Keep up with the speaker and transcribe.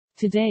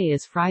Today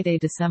is Friday,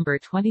 December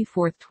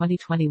 24,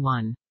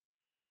 2021.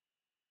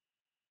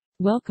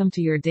 Welcome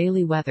to your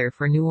daily weather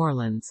for New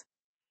Orleans.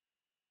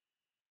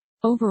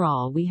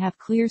 Overall, we have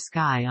clear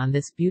sky on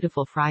this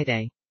beautiful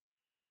Friday.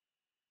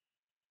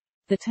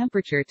 The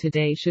temperature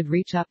today should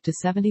reach up to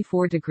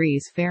 74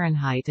 degrees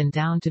Fahrenheit and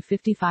down to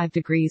 55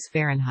 degrees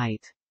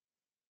Fahrenheit.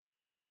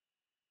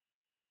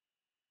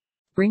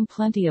 Bring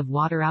plenty of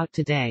water out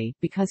today,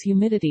 because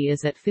humidity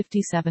is at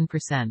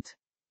 57%.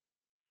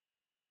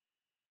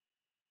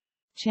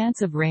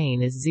 Chance of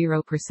rain is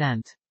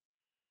 0%.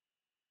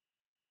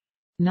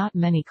 Not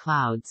many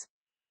clouds.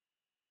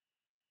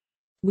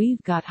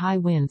 We've got high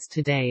winds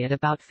today at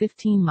about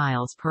 15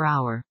 miles per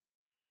hour.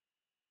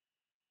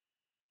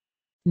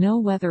 No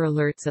weather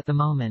alerts at the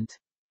moment.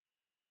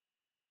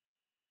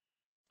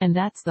 And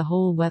that's the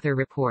whole weather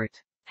report.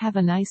 Have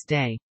a nice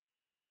day.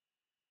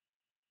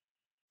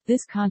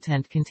 This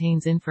content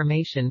contains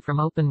information from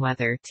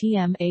OpenWeather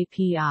 (TM)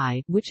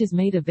 API, which is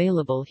made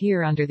available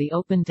here under the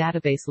Open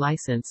Database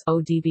License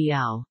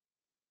 (ODBL).